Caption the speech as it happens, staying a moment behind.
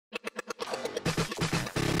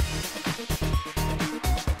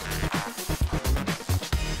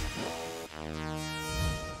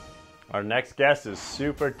Our next guest is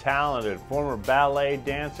super talented, former ballet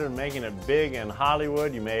dancer making it big in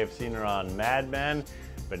Hollywood. You may have seen her on Mad Men,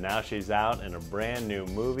 but now she's out in a brand new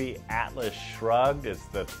movie, Atlas Shrugged. It's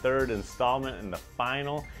the third installment and the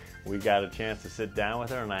final. We got a chance to sit down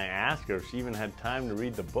with her and I asked her if she even had time to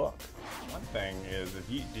read the book. One thing is,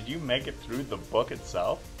 did you make it through the book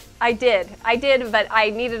itself? I did, but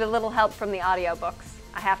I needed a little help from the audiobooks,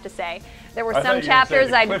 I have to say. There were some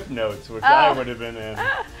chapters I Cliff Notes, which I would have been in.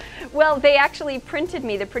 Well, they actually printed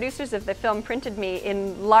me, the producers of the film printed me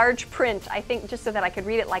in large print, I think just so that I could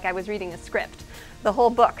read it like I was reading a script, the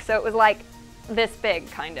whole book. So it was like this big,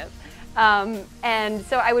 kind of. And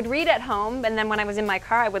so I would read at home, and then when I was in my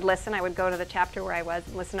car, I would listen. I would go to the chapter where I was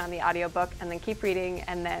and listen on the audiobook, and then keep reading,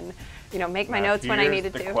 and then, you know, make my notes when I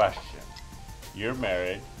needed to. Here's the question. You're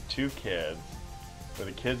married, 2 kids. Were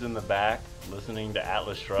the kids in the back listening to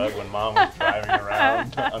Atlas Shrugged when Mom was driving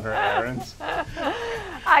around on her errands?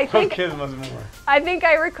 I think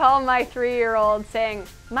I recall my 3-year-old saying,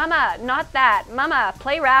 "Mama, not that. Mama,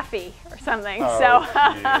 play Raffi," or something.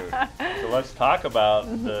 Oh, so let's talk about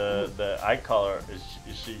the I call her, is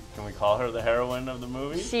she, can we call her the heroine of the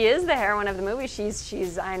movie? She is the heroine of the movie. She's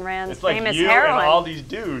Ayn Rand's it's like famous you heroine. And all these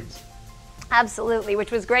dudes. Absolutely,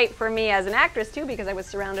 which was great for me as an actress too, because I was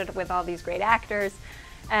surrounded with all these great actors,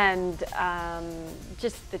 and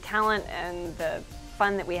just the talent and the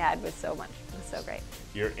fun that we had was so much. It was so great.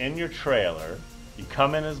 You're in your trailer. You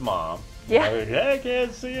come in as Mom. Yeah. You're like, hey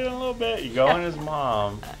kids, see you in a little bit. You go in as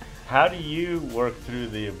Mom. How do you work through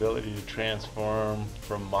the ability to transform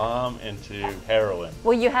from Mom into heroine?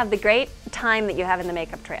 Well, you have the great time that you have in the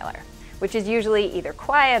makeup trailer, which is usually either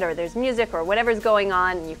quiet or there's music or whatever's going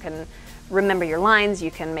on. You can remember your lines, you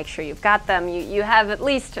can make sure you've got them. You have at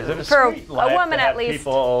least, is it for sweet a woman to have at least.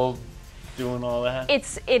 People doing all that?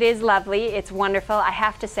 It is lovely, it's wonderful. I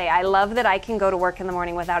have to say, I love that I can go to work in the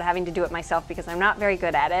morning without having to do it myself because I'm not very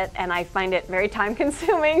good at it, and I find it very time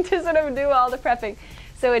consuming to sort of do all the prepping.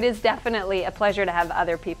 So it is definitely a pleasure to have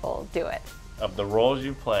other people do it. Of the roles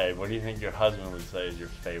you play, what do you think your husband would say is your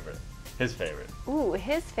favorite? His favorite? Ooh,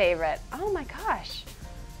 his favorite. Oh my gosh.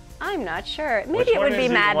 I'm not sure. Maybe it would be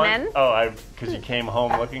Mad Men. Oh, because you came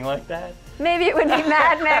home looking like that? Maybe it would be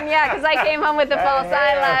Mad Men, yeah, because I came home with the false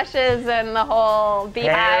eyelashes and the whole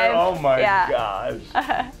beehive. Oh my gosh.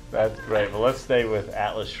 That's great. Well, let's stay with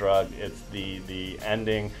Atlas Shrugged. It's the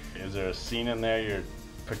ending. Is there a scene in there you're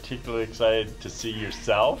particularly excited to see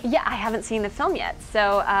yourself? Yeah, I haven't seen the film yet.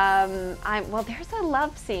 So, well, there's a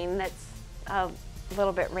love scene that's a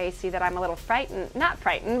little bit racy that I'm a little frightened, not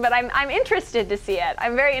frightened, but I'm interested to see it.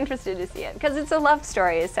 I'm very interested to see it because it's a love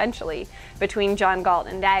story essentially between John Galt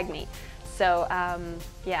and Dagny. So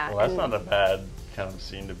yeah. Well, that's not a bad kind of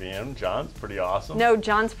scene to be in. John's pretty awesome. No,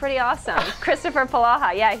 John's pretty awesome. Christopher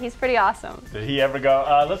Palaha, yeah, he's pretty awesome. Did he ever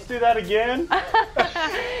go, let's do that again?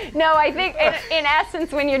 No, I think in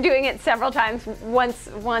essence when you're doing it several times,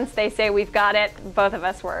 once they say we've got it, both of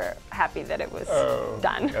us were happy that it was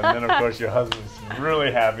done. And then of course your husband's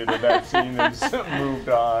really happy that scene has moved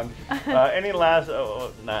on. Any last,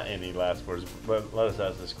 not any last words, but let us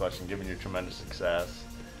ask this question. Given your tremendous success,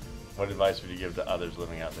 what advice would you give to others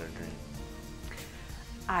living out their dreams?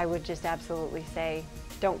 I would just absolutely say,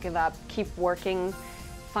 don't give up, keep working,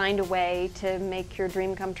 find a way to make your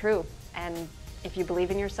dream come true. And if you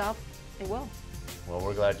believe in yourself, it will. Well,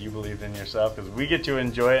 we're glad you believed in yourself because we get to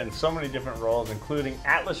enjoy it in so many different roles, including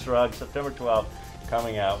Atlas Shrugged, September 12th,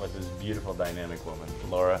 coming out with this beautiful, dynamic woman,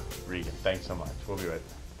 Laura Regan. Thanks so much. We'll be right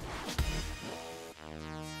back.